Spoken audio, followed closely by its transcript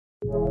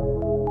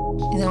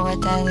You know what,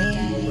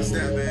 Daddy? What's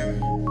that, baby?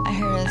 I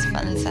heard it's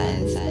fun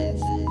size.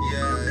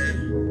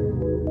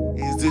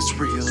 Yeah. Is this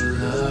real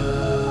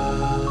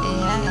love?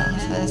 Yeah,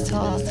 that's what it's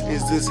told.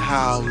 Is this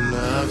how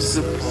love's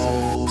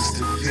supposed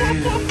to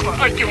feel?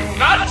 Are you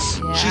nuts?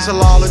 Yeah. She's a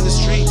law in the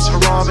streets, her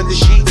arm in the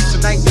sheets.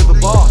 Tonight you're the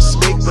boss,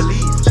 make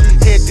believe.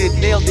 Hit it,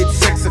 nailed it,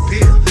 sex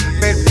appeal.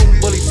 Bedroom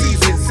bully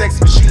season, sex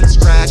machine.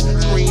 Scratch,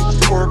 scream,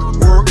 work,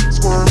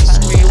 squirm,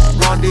 squeal,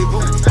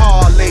 rendezvous,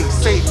 parlay,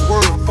 safe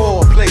word,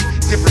 foreplay.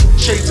 Different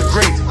shades of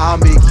gray. I'll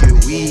make you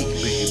weak,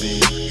 baby.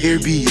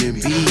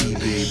 Airbnb,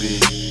 baby.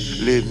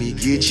 Let me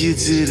get you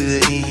to the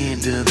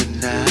end of the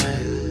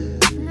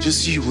night.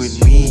 Just you and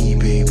me,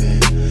 baby.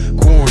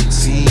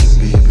 Quarantine,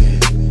 baby.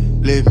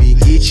 Let me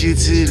get you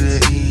to the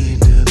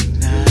end of the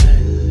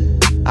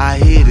night. I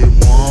hit it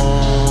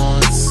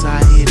once,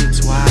 I hit it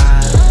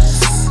twice.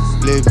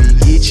 Let me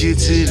get you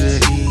to the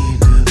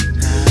end of the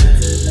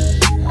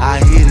night. I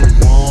hit it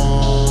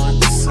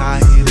once, I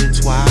hit it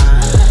twice.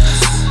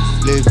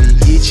 Let me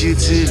get you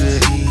to the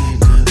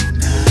end of the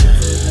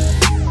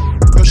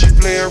night. No, she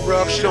flare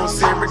up, she don't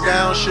simmer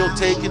down. She'll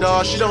take it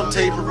off, she don't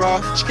taper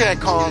off. She can't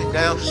calm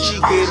down, she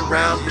get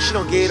around, but she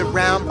don't get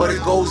around, but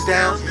it goes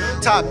down.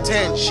 Top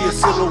 10, she a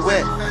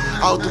silhouette.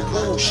 Out the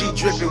pool, she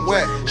dripping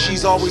wet.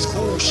 She's always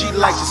cool, she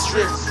likes to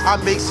strip. I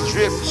makes it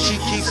drip, she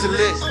keeps it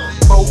lit.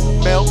 Boat,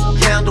 melt,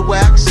 candle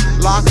wax,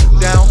 lock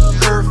down,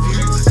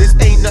 curfew. This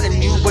ain't nothing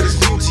new, but it's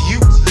new to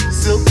you.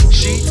 Silk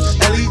sheets,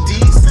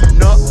 LEDs,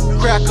 nut,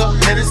 cracker,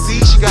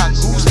 Hennessy. She got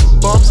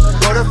goosebumps,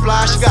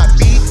 butterflies. She got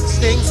beat,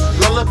 stings,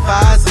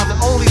 lullabies. I'm the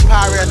only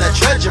pirate on that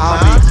treasure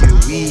mine. I'll make you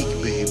weak,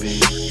 baby.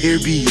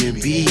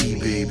 Airbnb,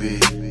 baby.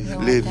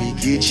 Let me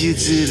get you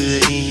to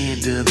the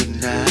end of the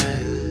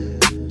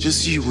night.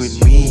 Just you and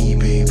me,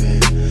 baby.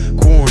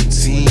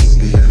 Quarantine,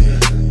 baby.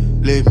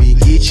 Let me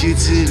get you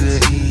to the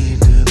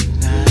end of the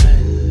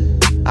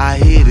night. I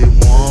hit it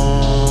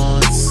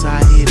once,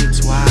 I hit it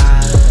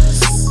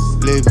twice.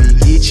 Let me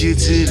get you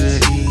to the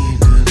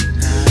end of the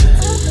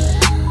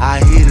night. I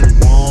hit it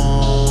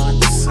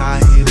once, I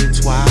hit it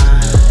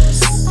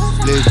twice.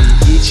 Let me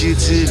get you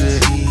to the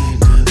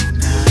end of the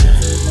night.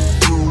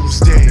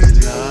 Doomsday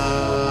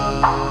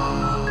love,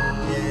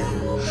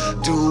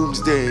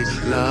 doomsday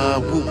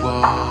love, woo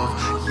off,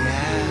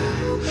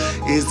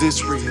 yeah. Is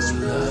this real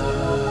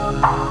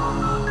love?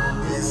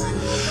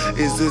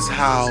 Is this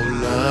how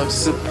love's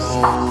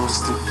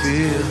supposed to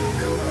feel?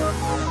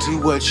 Do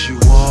what you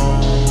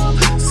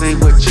want, say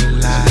what you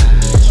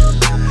like,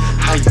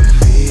 how you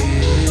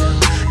feel,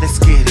 let's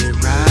get it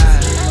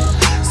right.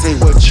 Say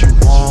what you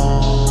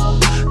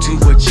want, do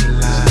what you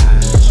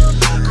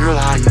like, girl,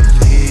 how you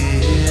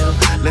feel,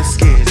 let's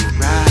get it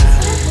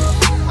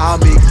right. I'll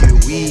make you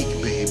weak,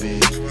 baby.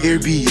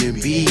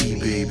 Airbnb,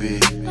 baby.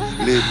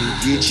 Let me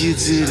get you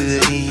to the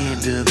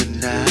end of the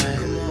night.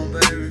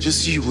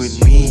 Just you and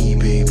me,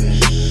 baby.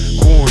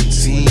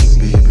 Quarantine,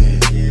 baby.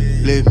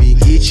 Let me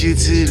get you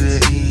to the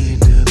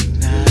end of the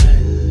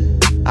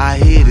night. I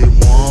hit it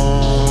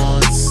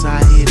once,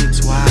 I hit it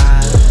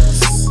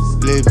twice.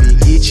 Let me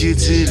get you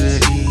to the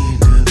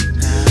end of the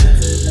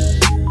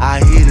night. I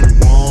hit it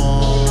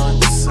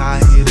once, I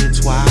hit it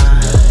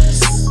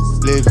twice.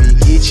 Let me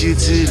get you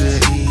to the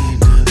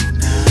end of the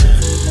night.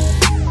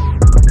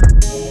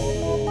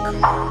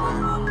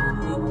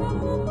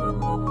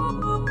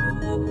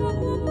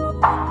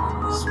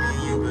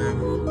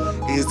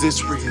 Is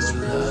this real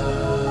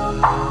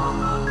love?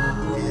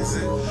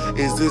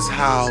 Is this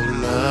how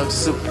love's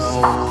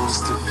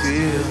supposed to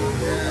feel?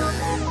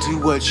 Do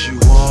what you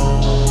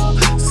want,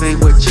 say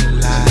what you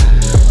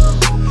like,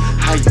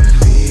 how you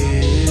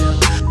feel.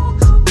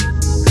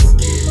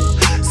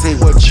 Say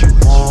what you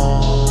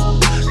want,